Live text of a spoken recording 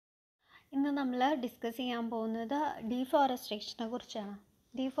ഇന്ന് നമ്മൾ ഡിസ്കസ് ചെയ്യാൻ പോകുന്നത് ഡീഫോറസ്റ്റേഷനെ കുറിച്ചാണ്.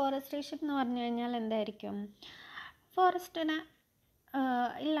 ഡീഫോറസ്റ്റേഷൻ എന്ന് പറഞ്ഞു കഴിഞ്ഞാൽ എന്തായിരിക്കും? ഫോറസ്റ്റിനെ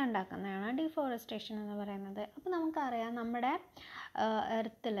ഇല്ലാണ്ടാക്കുന്നതാണ് ഡീഫോറസ്റ്റേഷൻ എന്ന് പറയുന്നത്. അപ്പോൾ നമുക്കറിയാം, നമ്മുടെ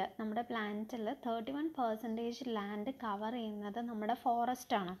എർത്തിൽ, നമ്മുടെ പ്ലാനറ്റിൽ 31% ലാൻഡ് കവർ ചെയ്യുന്നത് നമ്മുടെ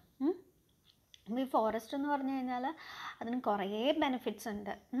ഫോറസ്റ്റാണ്. ഈ ഫോറസ്റ്റ് എന്ന് പറഞ്ഞു കഴിഞ്ഞാൽ അതിന് കുറേ ബെനിഫിറ്റ്സ്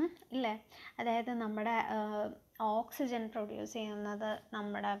ഉണ്ട്, ഇല്ലേ? അതായത് നമ്മുടെ ഓക്സിജൻ പ്രൊഡ്യൂസ് ചെയ്യുന്നത്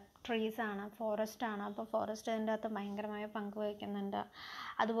നമ്മുടെ ട്രീസാണ്, ഫോറസ്റ്റാണ്. അപ്പോൾ ഫോറസ്റ്റ് അതിൻ്റെ അകത്ത് ഭയങ്കരമായ പങ്ക് വഹിക്കുന്നുണ്ട്.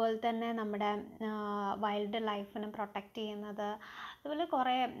 അതുപോലെ തന്നെ നമ്മുടെ വൈൽഡ് ലൈഫിനെ പ്രൊട്ടക്റ്റ് ചെയ്യുന്നത്, അതുപോലെ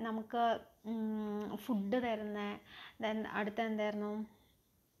കുറേ നമുക്ക് ഫുഡ് തരുന്ന, ദെൻ അടുത്ത എന്തായിരുന്നു,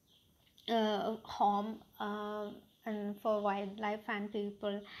 home for wild life and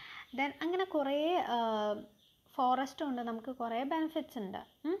people. Then അങ്ങനെ കുറേ ഫോറസ്റ്റ് കൊണ്ട് നമുക്ക് കുറേ ബെനിഫിറ്റ്സ് ഉണ്ട്.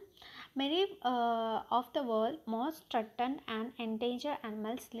 Many of the world most threatened and endangered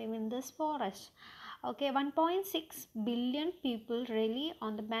animals live in this forest. Okay, 1.6 billion people rely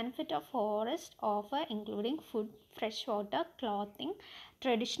on the benefit of forest offer, including food, fresh water, clothing,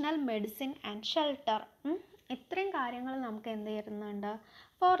 traditional medicine and shelter. ഇത്രയും കാര്യങ്ങൾ നമുക്ക് എന്ത് തരുന്നുണ്ട്?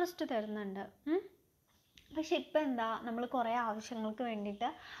 Forest തരുന്നുണ്ട്. പക്ഷെ ഇപ്പം എന്താ, നമ്മൾ കുറേ ആവശ്യങ്ങൾക്ക് വേണ്ടിയിട്ട്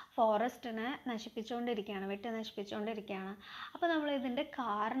ഫോറസ്റ്റിനെ നശിപ്പിച്ചുകൊണ്ടിരിക്കുകയാണ്, വെട്ടി നശിപ്പിച്ചുകൊണ്ടിരിക്കുകയാണ്. അപ്പോൾ നമ്മൾ ഇതിൻ്റെ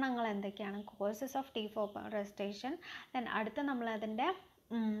കാരണങ്ങൾ എന്തൊക്കെയാണ്? Causes of deforestation. ദെൻ അടുത്ത നമ്മൾ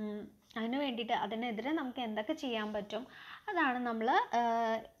അതിന് വേണ്ടിയിട്ട്, അതിനെതിരെ നമുക്ക് എന്തൊക്കെ ചെയ്യാൻ പറ്റും, അതാണ് നമ്മൾ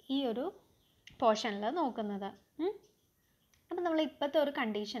ഈ ഒരു പോർഷനിൽ നോക്കുന്നത്. അപ്പോൾ നമ്മൾ ഇപ്പോഴത്തെ ഒരു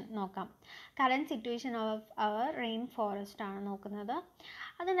കണ്ടീഷൻ നോക്കാം. Current situation of our rain forest ആണ് നോക്കുന്നത്.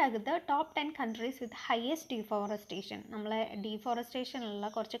 അതിൻ്റെ അകത്ത് top 10 countries with highest deforestation, നമ്മളെ ഡീഫോറസ്റ്റേഷനുള്ള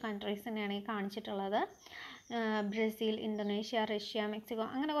കുറച്ച് കൺട്രീസിനെയാണ് ഈ കാണിച്ചിട്ടുള്ളത്. ബ്രസീൽ, ഇന്തോനേഷ്യ, റഷ്യ, മെക്സിക്കോ,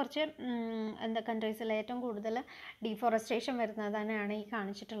 അങ്ങനെ കുറച്ച് കൺട്രീസിൽ ഏറ്റവും കൂടുതൽ ഡീഫോറസ്റ്റേഷൻ വരുന്നത് തന്നെയാണ് ഈ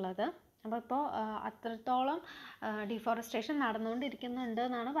കാണിച്ചിട്ടുള്ളത്. അപ്പോൾ ഇപ്പോൾ അത്രത്തോളം ഡീഫോറസ്റ്റേഷൻ നടന്നുകൊണ്ടിരിക്കുന്നുണ്ട്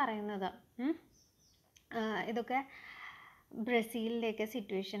എന്നാണ് പറയുന്നത്. ഇതൊക്കെ ബ്രസീലിലേക്ക്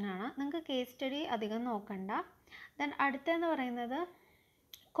സിറ്റുവേഷനാണ്. നിങ്ങൾക്ക് കേസ് സ്റ്റഡി അധികം നോക്കണ്ട. ദെൻ അടുത്തതെന്ന് പറയുന്നത്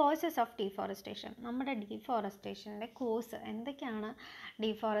കോസസ് ഓഫ് ഡീഫോറസ്റ്റേഷൻ. നമ്മുടെ ഡീഫോറസ്റ്റേഷൻ്റെ കോസ് എന്തൊക്കെയാണ്,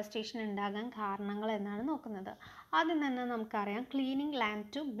 ഡീഫോറസ്റ്റേഷൻ ഉണ്ടാകാൻ കാരണങ്ങൾ എന്നാണ് നോക്കുന്നത്. ആദ്യം തന്നെ നമുക്കറിയാം, ക്ലീനിങ് ലാൻഡ്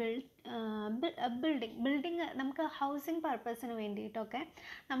ടു ബിൽഡിങ് നമുക്ക് ഹൗസിങ് പർപ്പസിന് വേണ്ടിയിട്ടൊക്കെ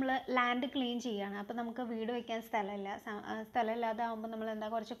നമ്മൾ ലാൻഡ് ക്ലീൻ ചെയ്യുകയാണ്. അപ്പോൾ നമുക്ക് വീട് വയ്ക്കാൻ സ്ഥലമില്ലാതെ ആകുമ്പോൾ നമ്മൾ എന്താ,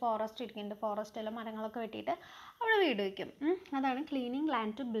 കുറച്ച് ഫോറസ്റ്റ് ഇരിക്കുന്നുണ്ട്, ഫോറസ്റ്റിലെ മരങ്ങളൊക്കെ വെട്ടിയിട്ട് അവിടെ വീട് വയ്ക്കും. അതാണ് cleaning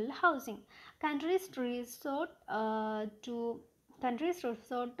land to build housing. Countries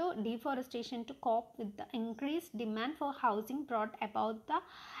resort to deforestation to cope with the increased demand for housing brought about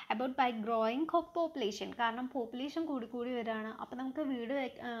by growing population. കാരണം പോപ്പുലേഷൻ കൂടി വരികയാണ്. അപ്പോൾ നമുക്ക് വീട്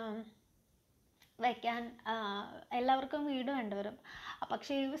വയ്ക്കാൻ എല്ലാവർക്കും വീട് വേണ്ടിവരും.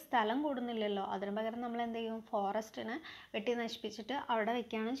 പക്ഷേ ഈ സ്ഥലം കൂടുന്നില്ലല്ലോ. അതിന് പകരം നമ്മൾ എന്ത് ചെയ്യും? ഫോറസ്റ്റിനെ വെട്ടി നശിപ്പിച്ചിട്ട് അവിടെ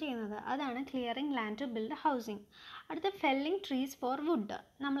വയ്ക്കുകയാണ് ചെയ്യുന്നത്. അതാണ് clearing land to build housing. അടുത്ത ഫെല്ലിങ് ട്രീസ് ഫോർ വുഡ്.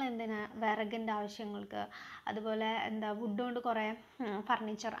 നമ്മൾ എന്തിനാ, വിറകിൻ്റെ ആവശ്യങ്ങൾക്ക്, അതുപോലെ വുഡ് കൊണ്ട് കുറേ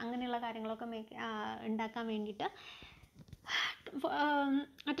ഫർണിച്ചർ അങ്ങനെയുള്ള കാര്യങ്ങളൊക്കെ ഉണ്ടാക്കാൻ വേണ്ടിയിട്ട്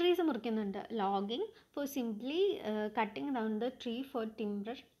trees മുറിക്കുന്നുണ്ട്. Logging four simply cutting down the tree four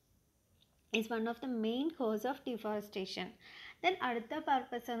timber is one of the main cause of deforestation. Then അടുത്ത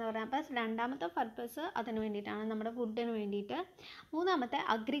പർപ്പസ് എന്ന് പറയുന്നത്, അപ്പോൾ രണ്ടാമത്തെ പർപ്പസ് അതിന് വേണ്ടിയിട്ടാണ്, നമ്മുടെ വുഡിന് വേണ്ടിയിട്ട്. മൂന്നാമത്തെ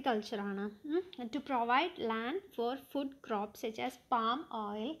അഗ്രികൾച്ചറാണ്. To provide land for food crops such as palm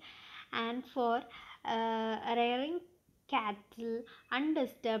oil and four raring കാറ്റിൽ.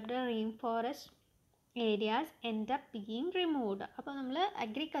 Undisturbed rain forest areas end up being removed. അപ്പോൾ നമ്മൾ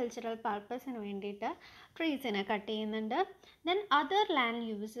അഗ്രികൾച്ചറൽ പർപ്പസിന് വേണ്ടിയിട്ട് ട്രീസിനെ കട്ട് ചെയ്യുന്നുണ്ട്. ദെൻ അതർ ലാൻഡ്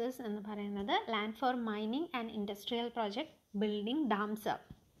യൂസേഴ്സ് എന്ന് പറയുന്നത് land four mining and industrial project, building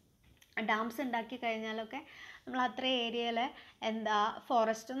dams ഉണ്ടാക്കി കഴിഞ്ഞാലൊക്കെ നമ്മൾ അത്ര ഏരിയയിൽ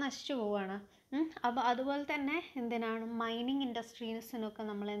ഫോറസ്റ്റ് നശിച്ചു പോവുകയാണ്. അപ്പോൾ അതുപോലെ തന്നെ എന്തിനാണ്, മൈനിങ് ഇൻഡസ്ട്രീസിനൊക്കെ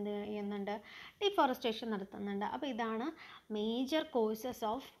നമ്മൾ എന്ത് ചെയ്യുന്നുണ്ട്, ഡീഫോറസ്റ്റേഷൻ നടത്തുന്നുണ്ട്. അപ്പോൾ ഇതാണ് മേജർ കോസസ്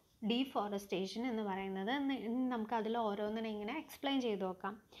ഓഫ് ഡീഫോറസ്റ്റേഷൻ എന്ന് പറയുന്നത്. നമുക്ക് അതിൽ ഓരോന്നിനെ ഇങ്ങനെ എക്സ്പ്ലെയിൻ ചെയ്ത്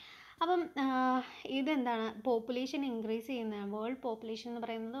നോക്കാം. അപ്പം ഇതെന്താണ്, പോപ്പുലേഷൻ ഇൻക്രീസ് ചെയ്യുന്ന, വേൾഡ് പോപ്പുലേഷൻ എന്ന്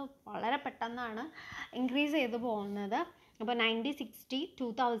പറയുന്നത് വളരെ പെട്ടെന്നാണ് ഇൻക്രീസ് ചെയ്ത് പോകുന്നത്. അപ്പോൾ 1960,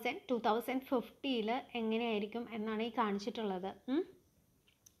 2000, 2050 എങ്ങനെയായിരിക്കും എന്നാണ് ഈ കാണിച്ചിട്ടുള്ളത്.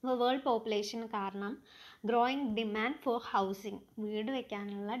 അപ്പോൾ വേൾഡ് പോപ്പുലേഷൻ കാരണം ഗ്രോയിങ് ഡിമാൻഡ് ഫോർ ഹൗസിങ്, വീട്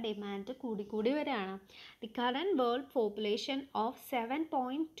വയ്ക്കാനുള്ള ഡിമാൻഡ് കൂടി വരികയാണ്. The current world population of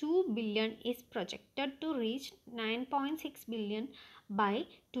 7.2 billion is projected to reach 9.6 billion by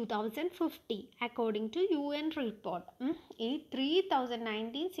 2050 according to UN report. ഈ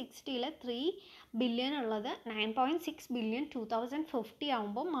 1960-ൽ 3 ബില്യൺ ഉള്ളത് 9.6 ബില്യൺ 2050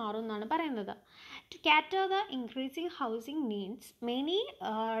 ആകുമ്പോൾ മാറും എന്നാണ് പറയുന്നത്. To cater the increasing housing needs, many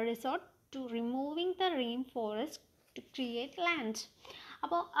resort to removing the rainforest to create land.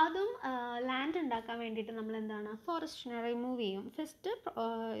 അപ്പോൾ അതും land ഉണ്ടാക്കാൻ വേണ്ടിയിട്ട് നമ്മൾ എന്താണ്, ഫോറസ്റ്റിനെ റിമൂവ് ചെയ്യും. ഫസ്റ്റ്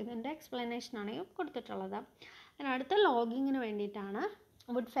ഇതിൻ്റെ എക്സ്പ്ലനേഷനാണ് കൊടുത്തിട്ടുള്ളത്. അടുത്ത ലോഗിങ്ങിന് വേണ്ടിയിട്ടാണ്.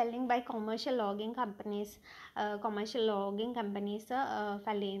 Would felling by commercial logging companies,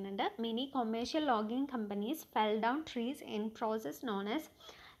 fell ചെയ്യുന്നുണ്ട്. Many commercial logging companies fell down trees in process known as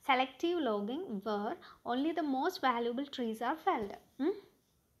selective logging, where only the most valuable trees are felled.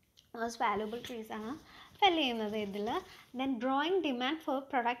 Most valuable trees ആണ് fell ചെയ്യുന്നത് ഇതിൽ. Then drawing demand for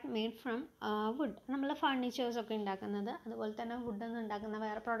product made from would, നമ്മൾ ഫർണിച്ചേഴ്സൊക്കെ ഉണ്ടാക്കുന്നത്, അതുപോലെ തന്നെ വുഡിൽ നിന്ന് ഉണ്ടാക്കുന്ന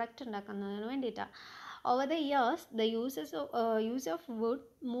വേറെ പ്രൊഡക്റ്റ് ഉണ്ടാക്കുന്നതിന് വേണ്ടിയിട്ടാണ്. Over the years, the use of wood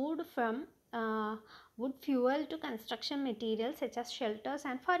moved from wood fuel to construction materials such as shelters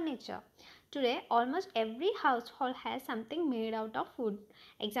and furniture. Today, almost every household has something made out of wood.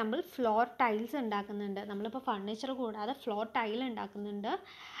 Example, floor tiles ഉണ്ടാക്കുന്നുണ്ട്. നമ്മളിപ്പോൾ furniture കൂടാതെ floor tile ഉണ്ടാക്കുന്നുണ്ട്.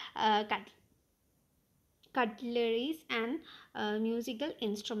 Cutleries and musical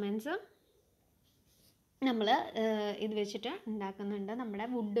instruments നമ്മൾ ഇത് വെച്ചിട്ട് ഉണ്ടാക്കുന്നുണ്ട്, നമ്മുടെ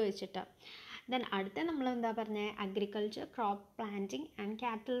would വെച്ചിട്ട്. ദെൻ അടുത്ത നമ്മൾ എന്താ പറഞ്ഞത്, അഗ്രികൾച്ചർ, ക്രോപ്പ് പ്ലാന്റിങ് ആൻഡ്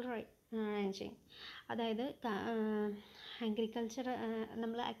കാറ്റിൽ റേഞ്ചിങ്. അതായത്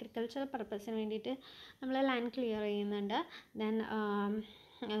നമ്മൾ അഗ്രികൾച്ചർ പർപ്പസിന് വേണ്ടിയിട്ട് നമ്മൾ ലാൻഡ് ക്ലിയർ ചെയ്യുന്നുണ്ട്. ദെൻ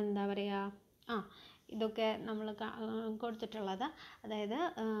എന്താ പറയുക, ഇതൊക്കെ നമ്മൾ കൊടുത്തിട്ടുള്ളത്. അതായത്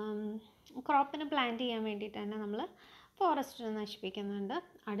ക്രോപ്പിന് പ്ലാന്റ് ചെയ്യാൻ വേണ്ടിയിട്ട് തന്നെ നമ്മൾ ഫോറസ്റ്റ് നശിപ്പിക്കുന്നുണ്ട്.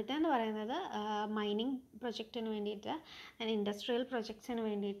 അടുത്തതെന്ന് പറയുന്നത് മൈനിങ് പ്രൊജക്റ്റിന് വേണ്ടിയിട്ട്, ഇൻഡസ്ട്രിയൽ പ്രൊജക്ട്സിന്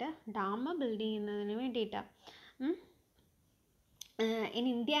വേണ്ടിയിട്ട്, ഡാം ബിൽഡ് ചെയ്യുന്നതിന് വേണ്ടിയിട്ട്. In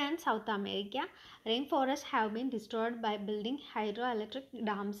India and South America, rainforests have been destroyed by building hydroelectric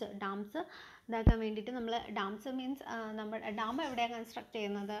dams. ഇതാക്കാൻ വേണ്ടിയിട്ട് നമ്മൾ ഡാംസ് മീൻസ് നമ്മുടെ ഡാം എവിടെയാണ് കൺസ്ട്രക്ട്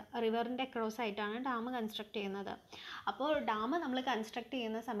ചെയ്യുന്നത്, റിവറിൻ്റെ ക്രോസ് ആയിട്ടാണ് ഡാം കൺസ്ട്രക്ട് ചെയ്യുന്നത്. അപ്പോൾ ഡാം നമ്മൾ കൺസ്ട്രക്ട്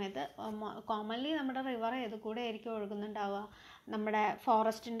ചെയ്യുന്ന സമയത്ത് കോമൺലി നമ്മുടെ റിവർ ഏത് കൂടെ ആയിരിക്കും ഒഴുകുന്നുണ്ടാവുക, നമ്മുടെ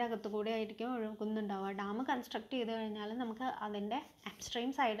ഫോറസ്റ്റിൻ്റെ അകത്ത് കൂടെ ആയിരിക്കും ഒഴുകുന്നുണ്ടാവുക. ഡാം കൺസ്ട്രക്ട് ചെയ്ത് കഴിഞ്ഞാൽ നമുക്ക് അതിൻ്റെ അപ്സ്ട്രീം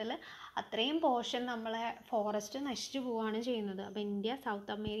സൈഡിൽ അത്രയും പോർഷൻ നമ്മളെ ഫോറസ്റ്റ് നശിച്ചു പോവുകയാണ് ചെയ്യുന്നത്. അപ്പോൾ ഇന്ത്യ,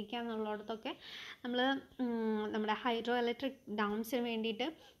 സൗത്ത് അമേരിക്ക എന്നുള്ളിടത്തൊക്കെ നമ്മൾ നമ്മുടെ ഹൈഡ്രോ ഇലക്ട്രിക് ഡാംസിന് വേണ്ടിയിട്ട്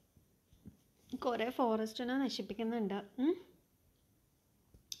കുറേ ഫോറസ്റ്റിനെ നശിപ്പിക്കുന്നുണ്ട്.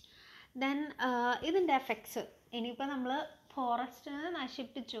 ദെൻ ഇതിൻ്റെ എഫക്ട്സ്, ഇനിയിപ്പോൾ നമ്മൾ ഫോറസ്റ്റിനെ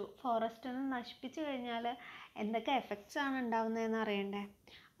നശിപ്പിച്ചു കഴിഞ്ഞാൽ എന്തൊക്കെ എഫക്ട്സ് ആണ് ഉണ്ടാകുന്നതെന്ന് അറിയണ്ടേ.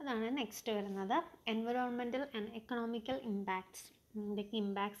 അതാണ് നെക്സ്റ്റ് വരുന്നത്. Environmental and economical impacts. എന്തൊക്കെ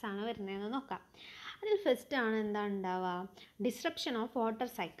ഇമ്പാക്ട്സ് ആണ് വരുന്നതെന്ന് നോക്കാം. അതിൽ ഫസ്റ്റ് ആണ് എന്താ ഉണ്ടാവുക, ഡിസ്റപ്ഷൻ ഓഫ്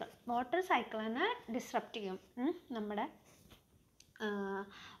വാട്ടർ സൈക്കിളിനെ ഡിസ്റപ്റ്റ് ചെയ്യും. നമ്മുടെ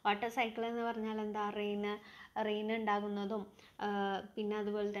വാട്ടർ സൈക്കിൾ എന്ന് പറഞ്ഞാൽ എന്താ, റെയിൻ ഉണ്ടാകുന്നതും പിന്നെ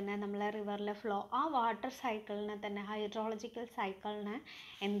അതുപോലെ തന്നെ നമ്മളെ റിവറിലെ ഫ്ലോ, ആ വാട്ടർ സൈക്കിളിനെ തന്നെ, ഹൈഡ്രോളജിക്കൽ സൈക്കിളിനെ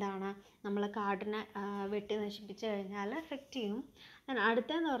എന്താണ്, നമ്മൾ കാടിനെ വെട്ടി നശിപ്പിച്ച് കഴിഞ്ഞാൽ എഫക്റ്റ് ചെയ്യും.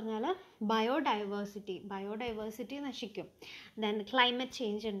 അടുത്തതെന്ന് പറഞ്ഞാൽ ബയോഡൈവേഴ്സിറ്റി നശിക്കും. ദെൻ ക്ലൈമറ്റ്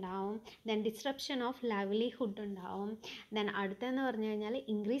ചേഞ്ച് ഉണ്ടാവും. ദെൻ ഡിസ്റപ്ഷൻ ഓഫ് ലൈവ്ലിഹുഡ് ഉണ്ടാവും. ദെൻ അടുത്തതെന്ന് പറഞ്ഞു കഴിഞ്ഞാൽ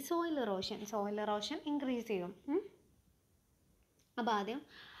ഇൻക്രീസ് സോയിൽ ഇറോഷൻ ഇൻക്രീസ് ചെയ്യും. അപ്പോൾ ആദ്യം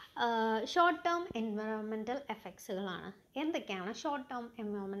ഷോർട്ട് ടേം എൻവയോൺമെൻറ്റൽ എഫക്ട്സുകളാണ്. എന്തൊക്കെയാണ് ഷോർട്ട് ടേം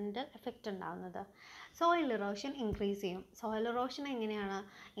എൻവയോൺമെൻറ്റൽ എഫക്റ്റ് ഉണ്ടാകുന്നത്? സോയിൽ ഇറോഷൻ ഇൻക്രീസ് ചെയ്യും. സോയിൽ ഇറോഷൻ എങ്ങനെയാണ്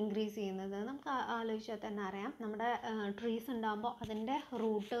ഇൻക്രീസ് ചെയ്യുന്നത്? നമുക്ക് ആലോചിച്ചാൽ തന്നെ അറിയാം. നമ്മുടെ ട്രീസ് ഉണ്ടാകുമ്പോൾ അതിൻ്റെ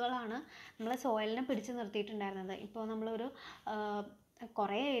റൂട്ടുകളാണ് നമ്മളെ സോയിലിനെ പിടിച്ച് നിർത്തിയിട്ടുണ്ടായിരുന്നത്. ഇപ്പോൾ നമ്മളൊരു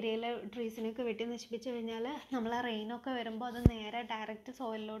കുറേ ഏരിയയിൽ ട്രീസിനൊക്കെ വെട്ടി നശിപ്പിച്ച് കഴിഞ്ഞാൽ നമ്മൾ റെയിനൊക്കെ വരുമ്പോൾ അത് നേരെ ഡയറക്റ്റ്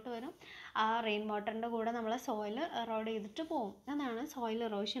സോയിലിലോട്ട് വരും. ആ റെയിൻ വാട്ടറിൻ്റെ കൂടെ നമ്മളെ സോയിൽ എറോഡ് ചെയ്തിട്ട് പോകും. അതാണ് സോയിൽ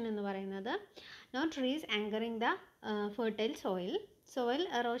ഇറോഷൻ എന്ന് പറയുന്നത്. No trees anchoring the fertile soil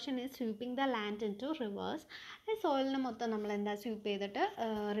erosion is sweeping the land in to reverse. സോയിലിനെ മൊത്തം നമ്മൾ എന്താ സ്വീപ്പ് ചെയ്തിട്ട്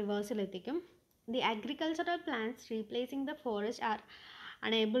റിവേഴ്സിലെത്തിക്കും. The agricultural plants replacing the forest R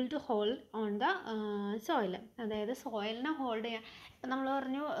unable to hold on the soil. അതായത് സോയിലിനെ ഹോൾഡ് ചെയ്യാൻ, ഇപ്പം നമ്മൾ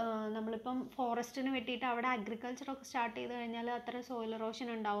പറഞ്ഞു നമ്മളിപ്പം ഫോറസ്റ്റിന് വെട്ടിയിട്ട് അവിടെ അഗ്രികൾച്ചറൊക്കെ സ്റ്റാർട്ട് ചെയ്ത് കഴിഞ്ഞാൽ അത്ര സോയിൽ ഇറോഷൻ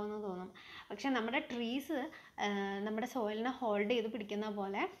ഉണ്ടാവുമെന്ന് തോന്നും. പക്ഷെ നമ്മുടെ ട്രീസ് നമ്മുടെ സോയിലിനെ ഹോൾഡ് ചെയ്ത് പിടിക്കുന്ന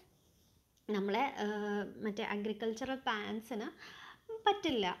പോലെ നമ്മളെ മറ്റേ അഗ്രികൾച്ചറൽ പ്ലാന്റ്സിന്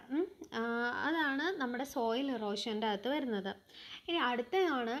പറ്റില്ല. അതാണ് നമ്മുടെ സോയിൽ ഇറോഷൻ്റെ അകത്ത് വരുന്നത്. ഇനി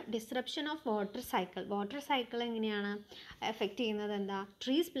അടുത്തതാണ് ഡിസ്റപ്ഷൻ ഓഫ് വാട്ടർ സൈക്കിൾ എങ്ങനെയാണ് എഫക്റ്റ് ചെയ്യുന്നത്? എന്താ,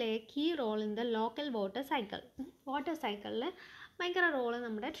 trees play A key role in the local water സൈക്കിളിൽ ഭയങ്കര റോള്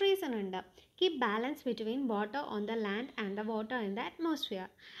നമ്മുടെ ട്രീസിനുണ്ട്. Keep balance between water on the land and the water in the atmosphere.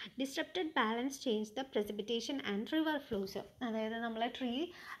 Disrupted balance change the precipitation and river flows. അതായത് നമ്മളെ tree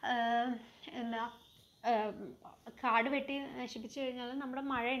എന്താ കാട് വെട്ടി നശിപ്പിച്ചു കഴിഞ്ഞാൽ നമ്മുടെ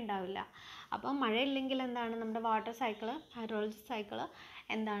മഴ ഉണ്ടാവില്ല. അപ്പം മഴയില്ലെങ്കിൽ എന്താണ് നമ്മുടെ വാട്ടർ സൈക്കിള്, ഹൈഡ്രോളജി സൈക്കിള്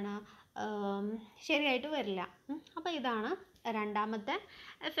എന്താണ് ശരിയായിട്ട് വരില്ല. അപ്പോൾ ഇതാണ് രണ്ടാമത്തെ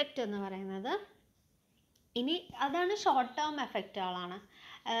എഫക്റ്റ് എന്ന് പറയുന്നത്. ഇനി അതാണ് ഷോർട്ട് ടേം എഫക്റ്റുകളാണ്.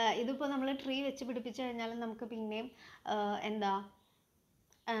 ഇതിപ്പോൾ നമ്മൾ ട്രീ വെച്ച് പിടിപ്പിച്ചു കഴിഞ്ഞാൽ നമുക്ക് പിന്നെയും എന്താ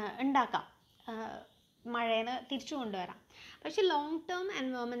ഉണ്ടാക്കാം, മഴേനെ തിരിച്ചു കൊണ്ടുവരാം. പക്ഷേ ലോങ് ടേം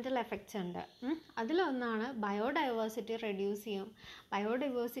എൻവയോൺമെൻറ്റൽ എഫക്ട്സ് ഉണ്ട്. അതിലൊന്നാണ് ബയോഡൈവേഴ്സിറ്റി റെഡ്യൂസ് ചെയ്യും.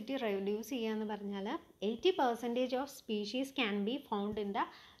 ബയോഡൈവേഴ്സിറ്റി റെഡ്യൂസ് ചെയ്യുക എന്ന് പറഞ്ഞാൽ 80% of species can be found in the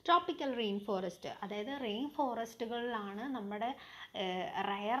tropical rain forest. അതായത് റെയിൻ ഫോറസ്റ്റുകളിലാണ് നമ്മുടെ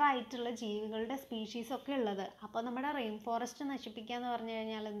റയറായിട്ടുള്ള ജീവികളുടെ സ്പീഷീസൊക്കെ ഉള്ളത്. അപ്പോൾ നമ്മുടെ റെയിൻ ഫോറസ്റ്റ് നശിപ്പിക്കുക എന്ന് പറഞ്ഞു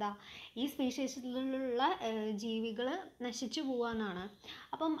കഴിഞ്ഞാൽ എന്താ, ഈ സ്പീഷീസിലുള്ള ജീവികൾ നശിച്ചു പോവാന്നാണ്.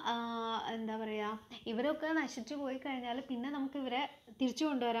 അപ്പം എന്താ പറയുക, ഇവരൊക്കെ നശിച്ചു പോയി കഴിഞ്ഞാൽ പിന്നെ നമുക്ക് ഇവരെ തിരിച്ചു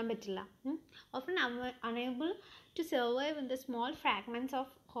കൊണ്ടുവരാൻ പറ്റില്ല. Often unable to survive in the small fragments of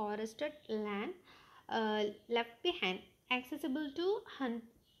forested land left behind, accessible to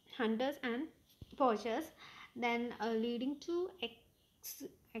hunters and poachers, then leading to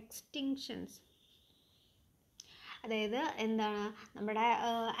extinctions. അതായത് എന്താണ്, നമ്മുടെ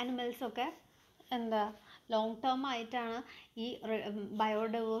അനിമൽസൊക്കെ എന്താ ലോങ് ടേം ആയിട്ടാണ് ഈ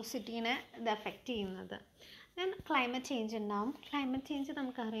ബയോഡൈവേഴ്സിറ്റീനെ ഇത് എഫക്റ്റ് ചെയ്യുന്നത്. ദെൻ ക്ലൈമറ്റ് ചേഞ്ച് ഉണ്ടാവും. ക്ലൈമറ്റ് ചേഞ്ച്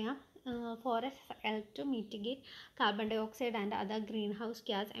നമുക്കറിയാം, forests help to mitigate carbon dioxide and other greenhouse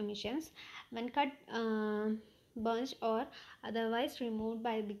gas emissions when cut, burnt or otherwise removed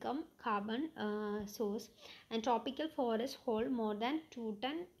by become carbon source. And tropical forests hold more than 2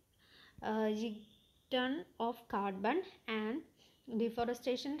 ton of carbon, and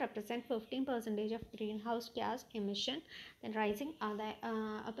deforestation represents 15% of greenhouse gas emission. Then rising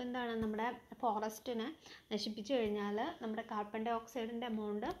അപ്പോൾ എന്താണ്, നമ്മുടെ ഫോറസ്റ്റിനെ നശിപ്പിച്ചു കഴിഞ്ഞാൽ നമ്മുടെ carbon dye ഓക്സൈഡിൻ്റെ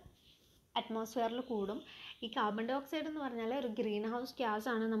amount അറ്റ്മോസ്ഫിയറിൽ കൂടും. ഈ carbon dye oxide എന്ന് പറഞ്ഞാൽ ഒരു ഗ്രീൻ ഹൗസ് ഗ്യാസ്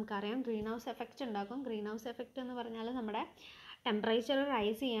ആണ്. നമുക്കറിയാം ഗ്രീൻ ഹൗസ് എഫക്റ്റ് ഉണ്ടാക്കും. ഗ്രീൻ ഹൗസ് എഫക്റ്റ് എന്ന് പറഞ്ഞാൽ നമ്മുടെ ടെമ്പറേച്ചർ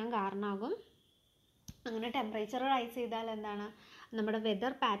റൈസ് ചെയ്യാൻ കാരണമാകും. അങ്ങനെ ടെമ്പറേച്ചർ റൈസ് ചെയ്താൽ എന്താണ്, നമ്മുടെ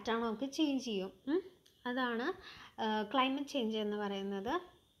വെതർ പാറ്റേൺ ഒക്കെ ചേഞ്ച് ചെയ്യും. അതാണ് ക്ലൈമറ്റ് ചേഞ്ച് എന്ന് പറയുന്നത്.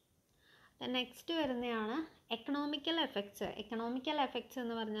 നെക്സ്റ്റ് വരുന്നതാണ് എക്കണോമിക്കൽ എഫക്ട്സ്. എക്കണോമിക്കൽ എഫക്ട്സ്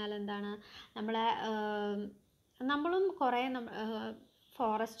എന്ന് പറഞ്ഞാൽ എന്താണ്, നമ്മളും കുറേ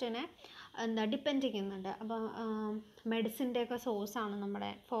ഫോറസ്റ്റിനെ എന്താ ഡിപ്പെൻഡ് ചെയ്യുന്നുണ്ട്. അപ്പോൾ മെഡിസിൻ്റെയൊക്കെ സോഴ്സാണ് നമ്മുടെ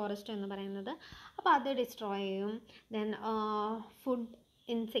ഫോറസ്റ്റ് എന്ന് പറയുന്നത്. അപ്പോൾ അത് ഡിസ്ട്രോയ് ചെയ്യും. ദെൻ ഫുഡ്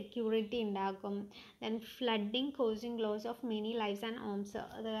ഇൻസെക്യൂരിറ്റി ഉണ്ടാക്കും. Then flooding causing loss of many lives and Holmes.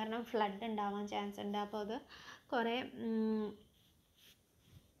 അത് കാരണം ഫ്ലഡ് ഉണ്ടാവാൻ ചാൻസ് ഉണ്ട്. അപ്പോൾ അത് കുറേ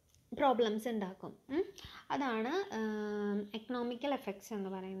പ്രോബ്ലംസ് ഉണ്ടാക്കും. അതാണ് എക്കണോമിക്കൽ എഫക്ട്സ്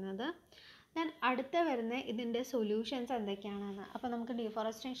എന്ന് പറയുന്നത്. ദെൻ അടുത്ത വരുന്ന ഇതിൻ്റെ സൊല്യൂഷൻസ് എന്തൊക്കെയാണെന്ന്. അപ്പോൾ നമുക്ക്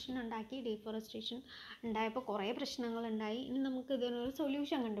ഡീഫോറസ്റ്റേഷൻ ഉണ്ടായപ്പോൾ കുറേ പ്രശ്നങ്ങളുണ്ടായി. ഇനി നമുക്ക് ഇതിനൊരു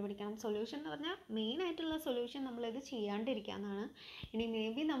സൊല്യൂഷൻ കണ്ടുപിടിക്കണം. സൊല്യൂഷൻ എന്ന് പറഞ്ഞാൽ മെയിനായിട്ടുള്ള സൊല്യൂഷൻ നമ്മളിത് ചെയ്യാണ്ടിരിക്കുക എന്നാണ്. ഇനി മേ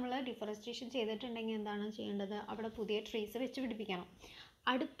ബി നമ്മൾ ഡീഫോറസ്റ്റേഷൻ ചെയ്തിട്ടുണ്ടെങ്കിൽ എന്താണ് ചെയ്യേണ്ടത്, അവിടെ പുതിയ ട്രീസ് വെച്ച് പിടിപ്പിക്കണം.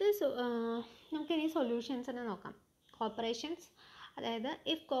 നമുക്കിനി സൊല്യൂഷൻസിനെ നോക്കാം. കോർപ്പറേഷൻസ്, അതായത്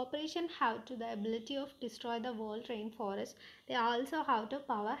if corporation have to the ability of destroy the world rain forest, they also have to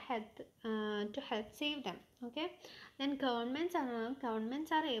power to help save them. Okay, then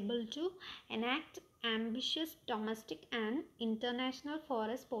governments are able to enact ambitious domestic and international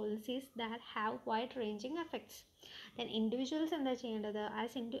forest policies that have wide ranging effects. Then individuals എന്താ ചെയ്യേണ്ടത്,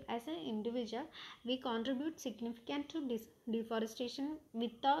 as an individual we contribute significant to deforestation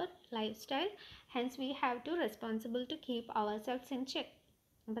with our lifestyle, hence we have to responsible to keep ourselves in check.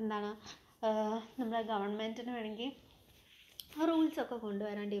 അപ്പോൾ എന്താണ്, നമ്മുടെ ഗവൺമെൻറ്റിന് വേണമെങ്കിൽ റൂൾസൊക്കെ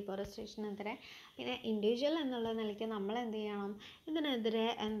കൊണ്ടുവരാൻ ഡീഫോറസ്റ്റേഷനെതിരെ. പിന്നെ individual എന്നുള്ള നിലയ്ക്ക് നമ്മൾ എന്ത് ചെയ്യണം, ഇതിനെതിരെ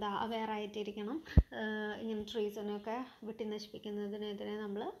അവെയർ ആയിട്ടിരിക്കണം. ഇങ്ങനെ ട്രീസിനൊക്കെ വെട്ടി നശിപ്പിക്കുന്നതിനെതിരെ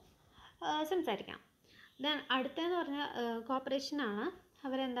നമ്മൾ സംസാരിക്കണം. ദെൻ അടുത്തതെന്ന് പറഞ്ഞാൽ കോർപ്പറേഷനാണ്.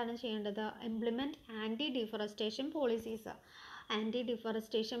 അവരെന്താണ് ചെയ്യേണ്ടത്, ഇംപ്ലിമെൻറ്റ് ആൻറ്റി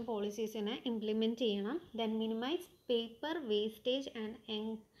ഡിഫോറസ്റ്റേഷൻ പോളിസീസിനെ ഇംപ്ലിമെൻറ്റ് ചെയ്യണം. Then minimise paper wastage and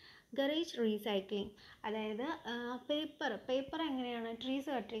encourage recycling. അതായത് പേപ്പർ എങ്ങനെയാണ്, ട്രീസ്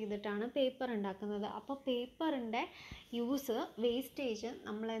കട്ട് ചെയ്തിട്ടാണ് പേപ്പർ ഉണ്ടാക്കുന്നത്. അപ്പോൾ പേപ്പറിൻ്റെ വേസ്റ്റേജ്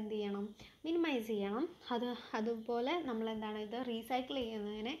നമ്മൾ എന്ത് ചെയ്യണം, മിനിമൈസ് ചെയ്യണം. അതുപോലെ നമ്മളെന്താണ് ഇത് റീസൈക്കിൾ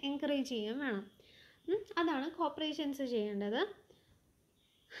ചെയ്യുന്നതിനെ എൻകറേജ് ചെയ്യുകയും വേണം. അതാണ് കോർപ്പറേഷൻസ് ചെയ്യേണ്ടത്.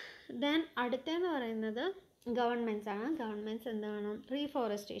 ദെൻ അടുത്തതെന്ന് പറയുന്നത് ഗവൺമെൻറ്റ്സ് ആണ്. ഗവൺമെൻറ്റ്സ് എന്ത് വേണം,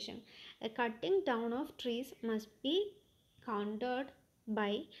 reforestation. Cutting down of trees must be countered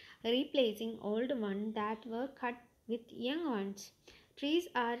by replacing old ones that were cut with young ones. Trees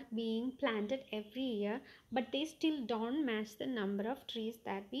are being planted every year, but they still don't match the number of trees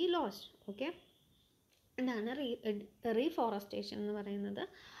that we lost. Okay, ഇതാണ് reforestation എന്ന് പറയുന്നത്.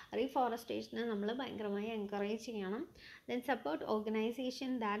 റീഫോറസ്റ്റേഷനെ നമ്മൾ ഭയങ്കരമായി encourage ചെയ്യണം. Then support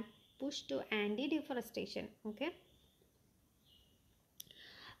organisation that push to anti deforestation. Okay,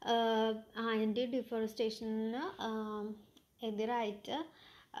 anti ഡിഫോറസ്റ്റേഷന് എതിരായിട്ട്,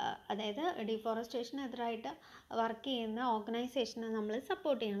 അതായത് ഡിഫോറസ്റ്റേഷനെതിരായിട്ട് work ചെയ്യുന്ന ഓർഗനൈസേഷനെ നമ്മൾ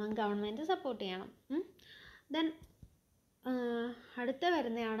സപ്പോർട്ട് ചെയ്യണം, ഗവൺമെൻറ് സപ്പോർട്ട് ചെയ്യണം. ദെൻ അടുത്ത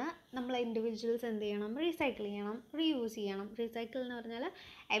വരുന്നതാണ് നമ്മൾ ഇൻഡിവിജ്വൽസ് എന്ത് ചെയ്യണം, റീസൈക്കിൾ ചെയ്യണം, റീയൂസ് ചെയ്യണം. റീസൈക്കിൾ എന്ന് പറഞ്ഞാൽ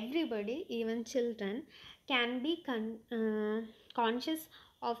everybody, even children, can be conscious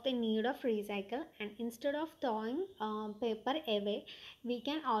of the need of recycle, and instead of throwing paper away, we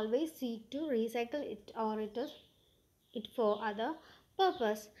can always seek to recycle it or it for other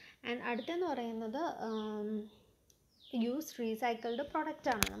purpose. And അടുത്തെന്ന് പറയുന്നത് use recycled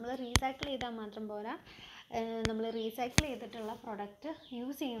പ്രൊഡക്റ്റാണ്. നമ്മൾ recycle ചെയ്താൽ മാത്രം പോരാ, നമ്മൾ recycle ചെയ്തിട്ടുള്ള product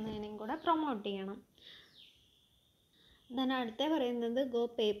use ചെയ്യുന്നതിനും കൂടെ പ്രൊമോട്ട് ചെയ്യണം. then അടുത്ത പറയുന്നത് ഗോ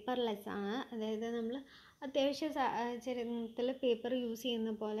പേപ്പർലെസ് ആണ്. അതായത് നമ്മൾ അത്യാവശ്യ സാഹചര്യത്തിൽ പേപ്പർ യൂസ്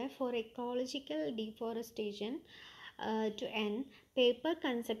ചെയ്യുന്ന പോലെ four ecological deforestation to end paper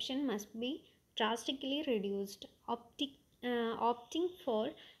consumption must be drastically reduced. Opting for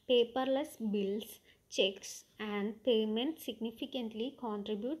paperless bills, checks and payments significantly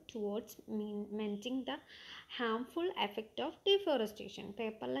contribute towards mitigating the harmful effect of deforestation.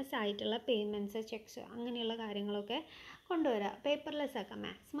 Paperless ആയിട്ടുള്ള payments, checks അങ്ങനെയുള്ള കാര്യങ്ങളൊക്കെ കൊണ്ടുവരാം, paperless ആക്കാം,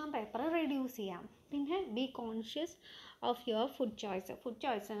 maximum paper reduce ചെയ്യാം. പിന്നെ B conscious of your food choice. Food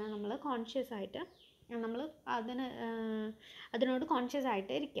ചോയ്സിനെ നമ്മൾ conscious ആയിട്ട്, നമ്മൾ അതിനോട് കോൺഷ്യസ്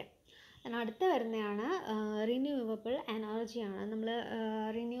ആയിട്ട് ഇരിക്കുക. അടുത്ത വരുന്നതാണ് റിന്യൂവബിൾ എനർജിയാണ്. നമ്മൾ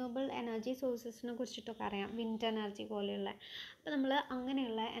റിന്യൂവബിൾ എനർജി സോഴ്സസിനെ കുറിച്ചിട്ടൊക്കെ അറിയാം, വിൻഡ് എനർജി പോലെയുള്ള. അപ്പോൾ നമ്മൾ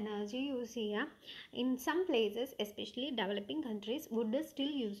അങ്ങനെയുള്ള എനർജി യൂസ് ചെയ്യുക. In some places, especially developing countries, would is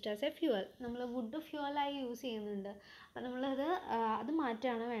still used as A fuel. നമ്മൾ വുഡ് ഫ്യൂവലായി യൂസ് ചെയ്യുന്നുണ്ട്. അപ്പോൾ നമ്മളത് അത്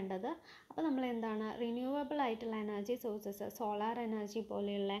മാറ്റാണ് വേണ്ടത്. അപ്പോൾ നമ്മൾ എന്താണ്, റിന്യൂവബിൾ ആയിട്ടുള്ള എനർജി സോഴ്സസ്, സോളാർ എനർജി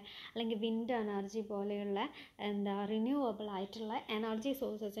പോലെയുള്ള അല്ലെങ്കിൽ വിൻഡ് എനർജി പോലെയുള്ള റിന്യൂവബിൾ ആയിട്ടുള്ള എനർജി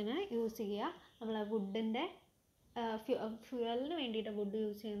സോഴ്സസിനെ യൂസ് ചെയ്യുക. നമ്മൾ വുഡിൻ്റെ ഫ്യൂവലിന് വേണ്ടിയിട്ട് വുഡ്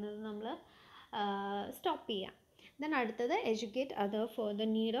യൂസ് ചെയ്യുന്നത് നമ്മൾ സ്റ്റോപ്പ് ചെയ്യുക. ദെൻ അടുത്തത് educate other for the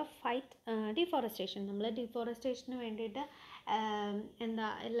need of fight deforestation. നമ്മൾ ഡിഫോറസ്റ്റേഷന് വേണ്ടിയിട്ട്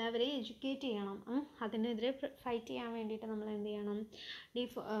എല്ലാവരെയും എഡ്യൂക്കേറ്റ് ചെയ്യണം. അതിനെതിരെ ഫൈറ്റ് ചെയ്യാൻ വേണ്ടിയിട്ട് നമ്മൾ എന്ത് ചെയ്യണം,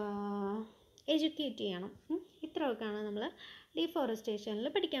 എഡ്യൂക്കേറ്റ് ചെയ്യണം. ഇത്രയൊക്കെയാണ് നമ്മൾ ഡിഫോറസ്റ്റേഷനിൽ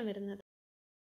പഠിക്കാൻ വരുന്നത്.